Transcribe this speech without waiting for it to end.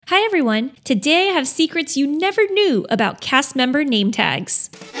Hi everyone! Today I have secrets you never knew about cast member name tags.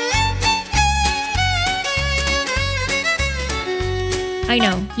 I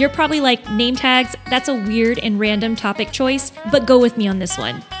know, you're probably like, name tags, that's a weird and random topic choice, but go with me on this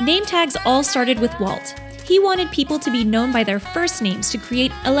one. Name tags all started with Walt. He wanted people to be known by their first names to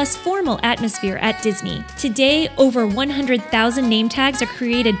create a less formal atmosphere at Disney. Today, over 100,000 name tags are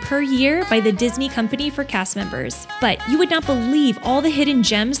created per year by the Disney Company for cast members. But you would not believe all the hidden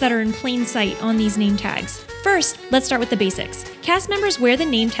gems that are in plain sight on these name tags. First, let's start with the basics. Cast members wear the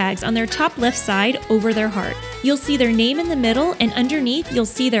name tags on their top left side over their heart. You'll see their name in the middle, and underneath you'll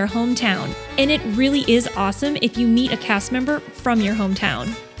see their hometown. And it really is awesome if you meet a cast member from your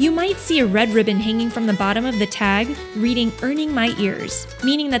hometown. You might see a red ribbon hanging from the bottom of the tag reading "Earning My Ears,"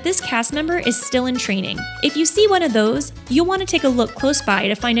 meaning that this cast member is still in training. If you see one of those, you'll want to take a look close by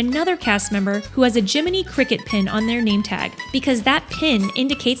to find another cast member who has a Jiminy Cricket pin on their name tag, because that pin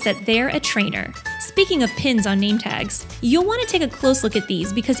indicates that they're a trainer. Speaking of pins on name tags, you'll want to take a close look at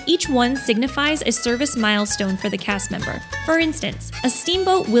these because each one signifies a service milestone for the cast member. For instance, a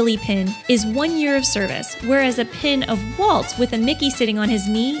Steamboat Willie pin is 1 year of service, whereas a pin of Walt with a Mickey sitting on his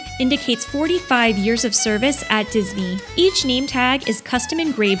knee indicates 45 years of service at Disney. Each name tag is custom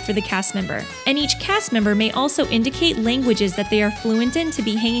engraved for the cast member, and each cast member may also indicate languages that they are fluent in to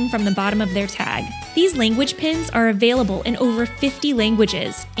be hanging from the bottom of their tag. These language pins are available in over 50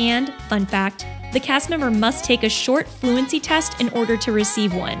 languages, and, fun fact, the cast member must take a short fluency test in order to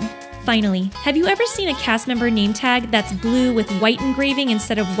receive one. Finally, have you ever seen a cast member name tag that's blue with white engraving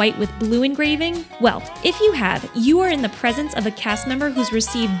instead of white with blue engraving? Well, if you have, you are in the presence of a cast member who's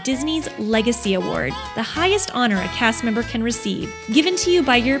received Disney's Legacy Award, the highest honor a cast member can receive, given to you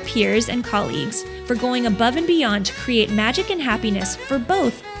by your peers and colleagues for going above and beyond to create magic and happiness for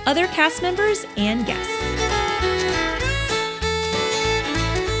both other cast members and guests.